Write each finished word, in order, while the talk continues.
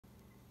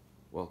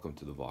Welcome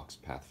to the Vox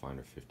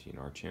Pathfinder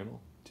 15R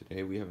channel.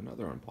 Today we have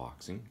another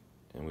unboxing,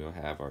 and we'll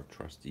have our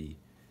trusty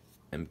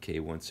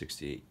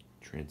MK168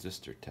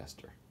 transistor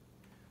tester.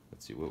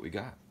 Let's see what we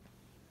got.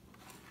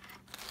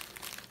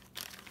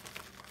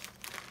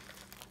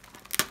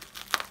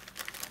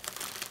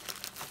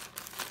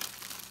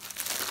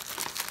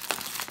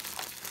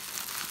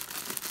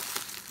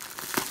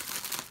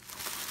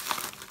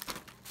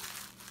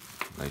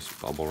 Nice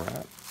bubble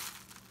wrap.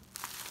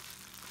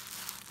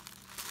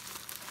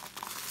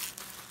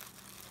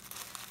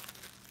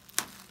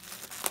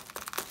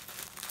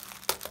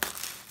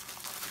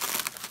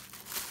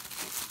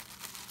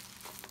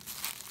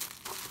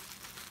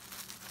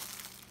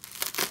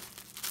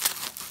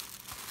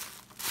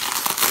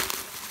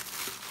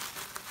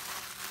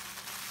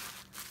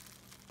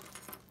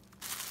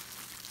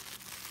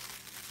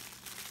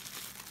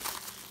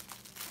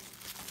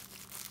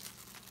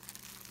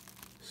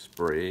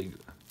 Sprague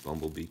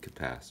bumblebee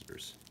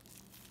capacitors.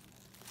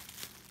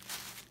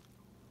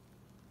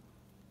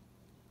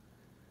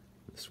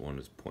 This one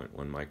is 0.1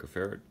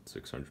 microfarad,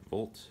 600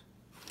 volts.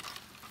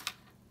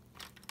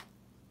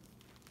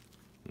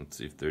 Let's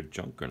see if they're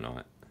junk or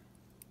not.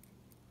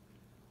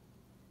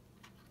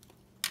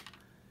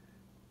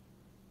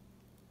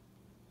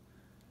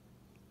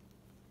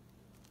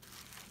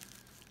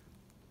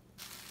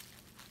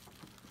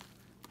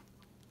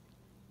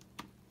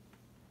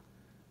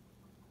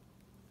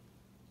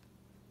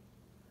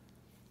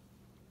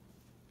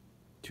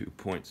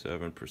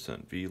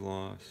 .7% V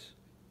loss,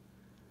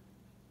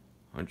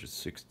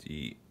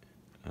 160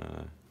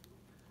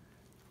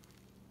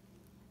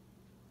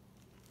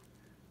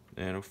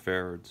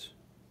 nanofarads.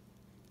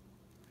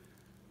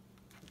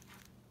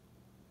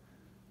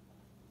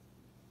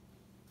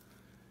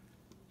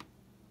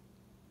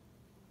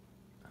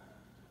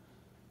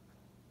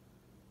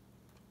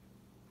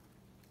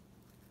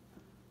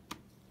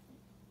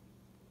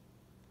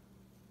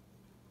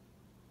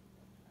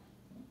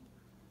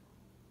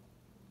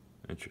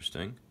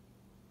 Interesting.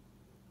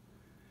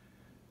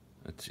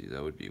 Let's see,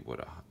 that would be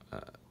what,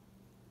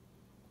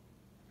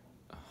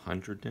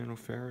 100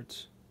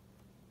 nanofarads?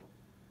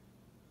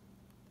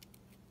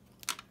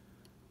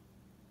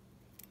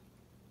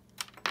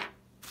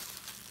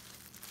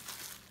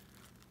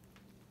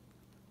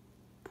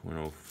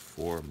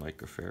 .04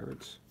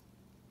 microfarads.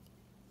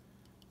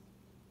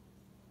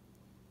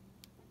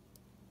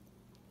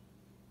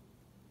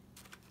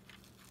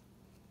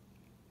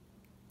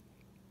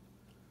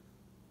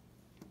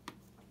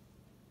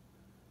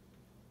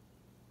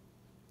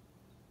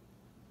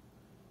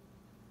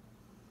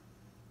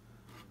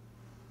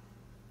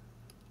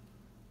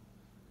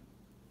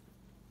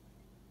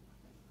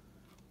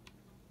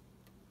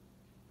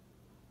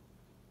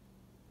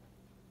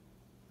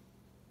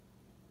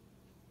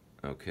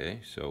 Okay,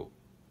 so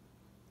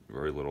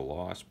very little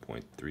loss,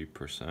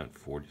 0.3%,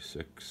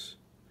 46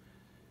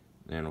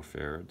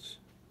 nanofarads.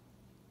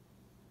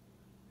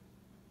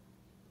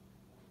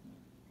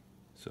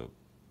 So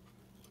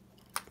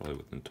probably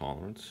within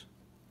tolerance.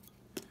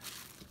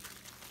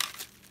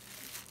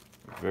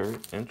 Very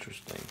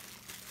interesting.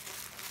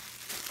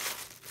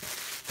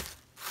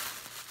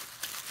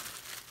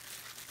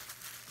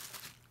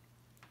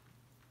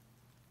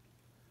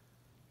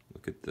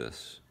 Look at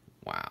this.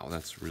 Wow,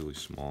 that's really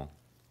small.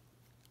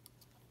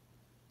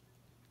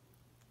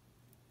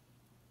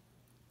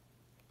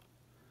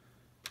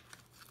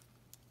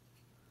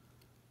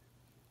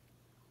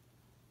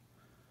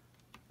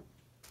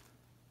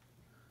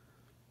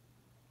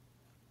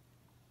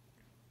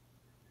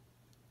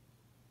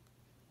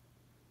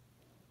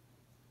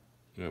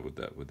 Yeah, would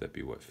that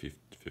be what, 50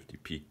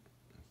 peak,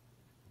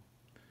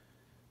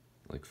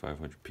 like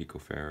 500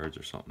 picofarads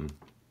or something?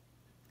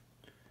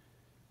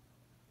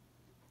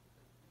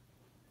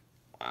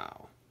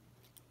 Wow,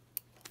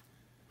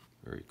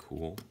 very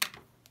cool.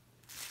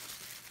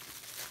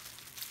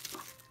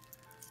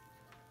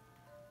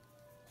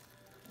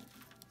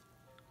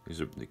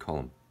 These are, they call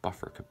them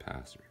buffer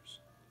capacitors.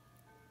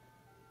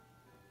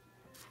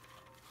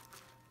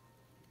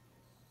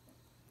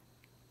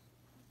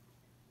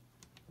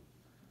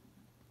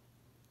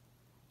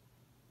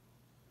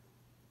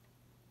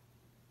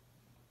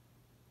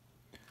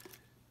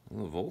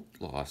 Well, the volt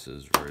loss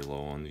is very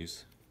low on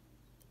these.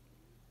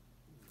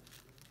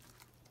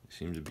 They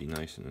seem to be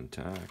nice and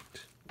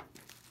intact.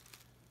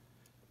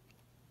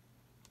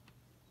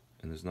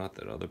 And there's not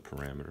that other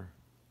parameter.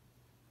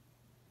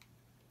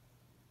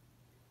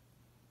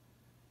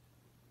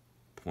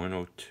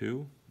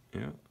 0.02,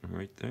 yeah,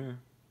 right there.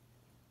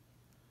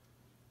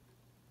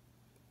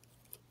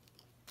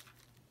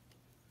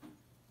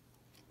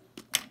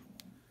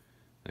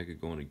 I could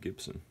go into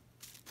Gibson.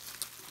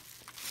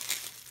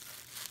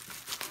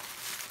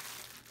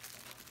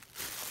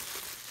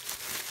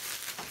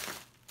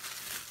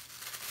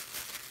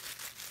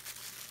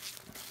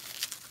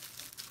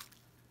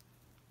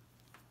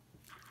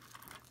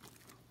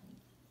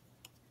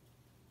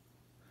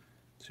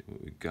 See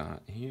what we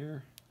got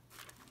here.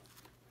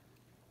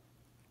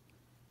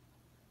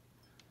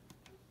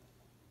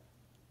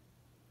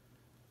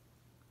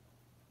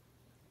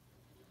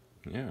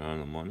 Yeah, on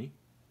the money.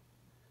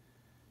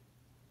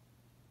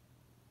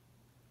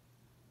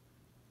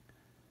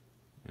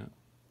 Yeah,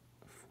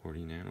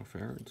 40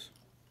 nanofarads.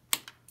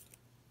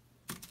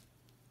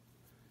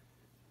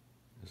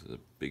 This is a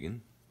big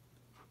one.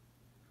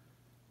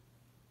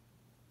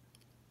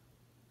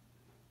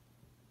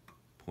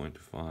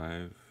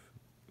 0.5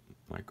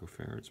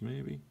 microfarads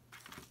maybe.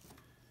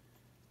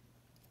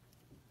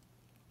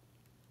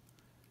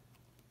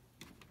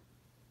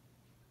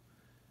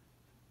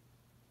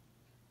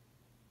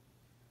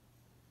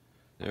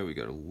 There we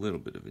got a little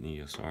bit of an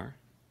ESR,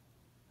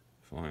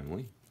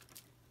 finally.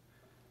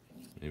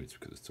 Maybe it's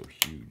because it's so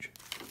huge.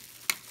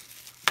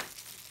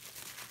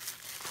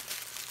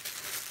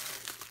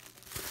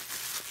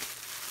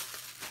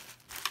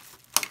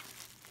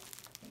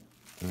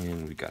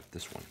 And we got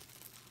this one.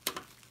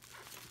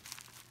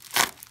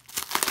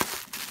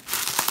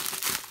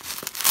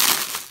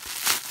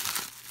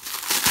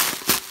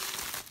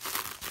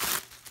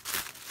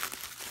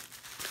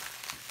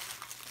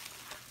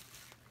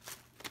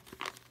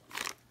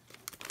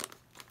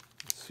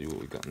 Let's see what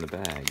we got in the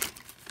bag.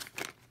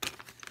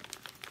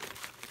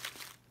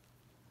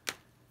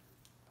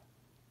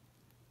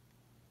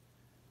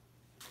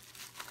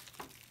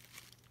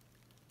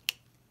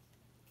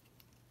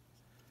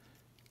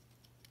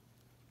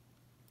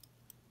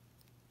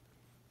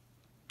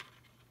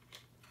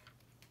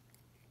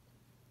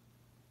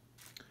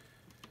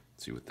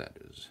 Let's see what that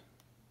is.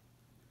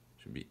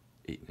 Should be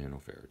 8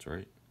 nanofarads,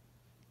 right?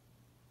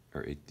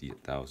 Or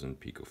 80,000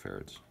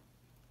 picofarads.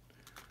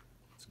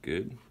 That's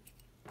good.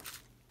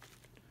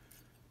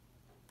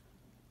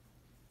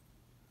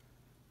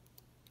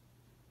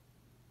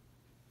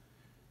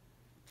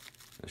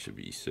 That should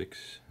be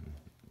 6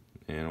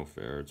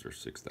 nanofarads or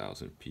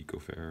 6,000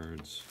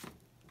 picofarads.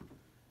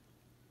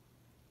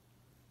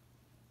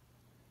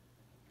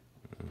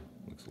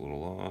 Looks a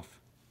little off.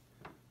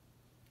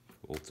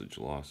 Voltage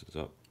loss is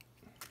up.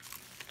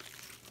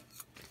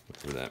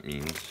 Whatever that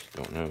means,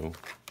 don't know.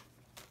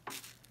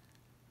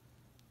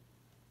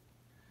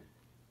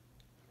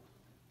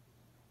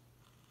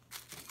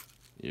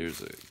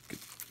 Here's a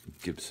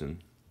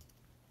Gibson.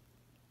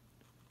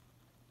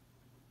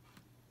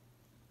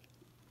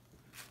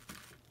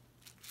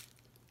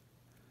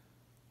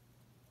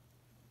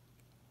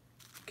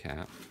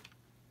 Cap.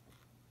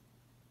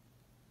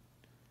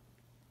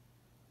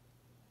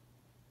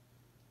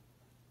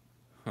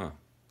 Huh.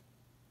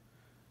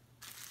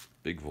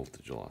 Big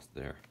voltage loss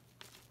there.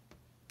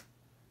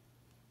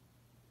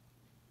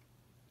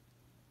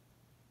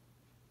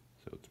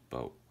 So it's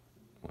about,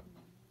 what,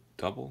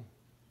 double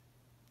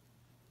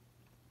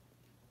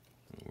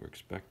what we're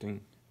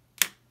expecting.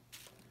 How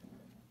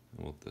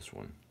about this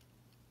one?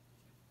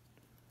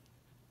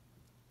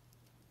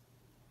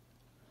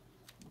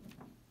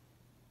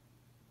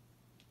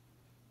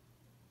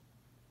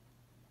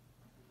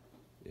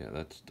 Yeah,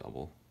 that's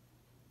double.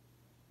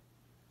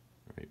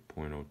 Right,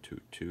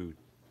 0.022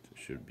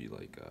 should be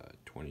like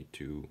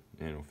 22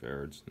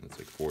 nanofarads, and that's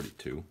like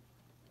 42.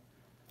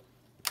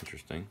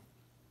 Interesting.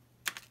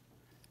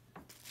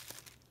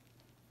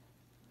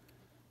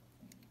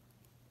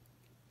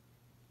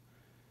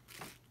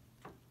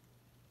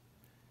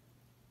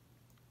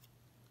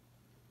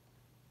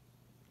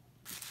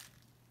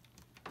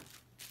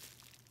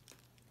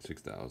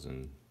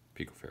 $6,000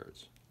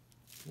 picofarads.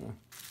 Oh,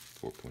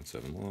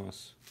 4.7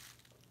 loss.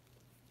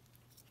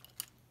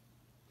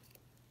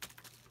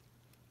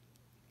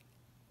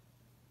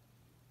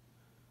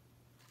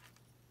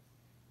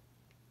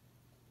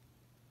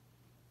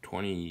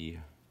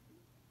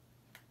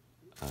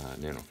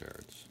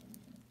 Nanofarads.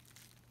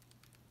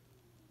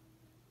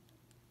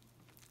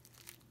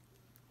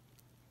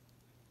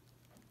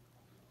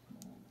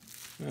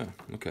 Yeah,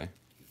 okay.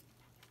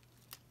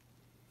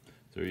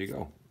 There you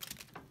go.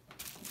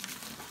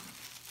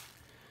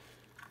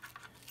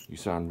 You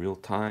saw in real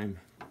time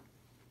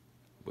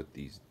what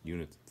these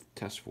units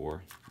test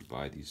for. You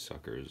buy these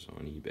suckers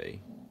on eBay.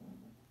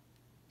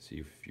 See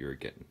if you're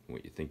getting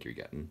what you think you're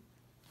getting.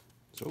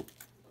 So,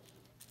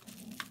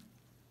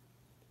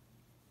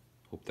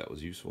 hope that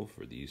was useful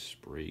for these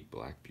Sprague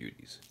Black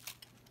Beauties.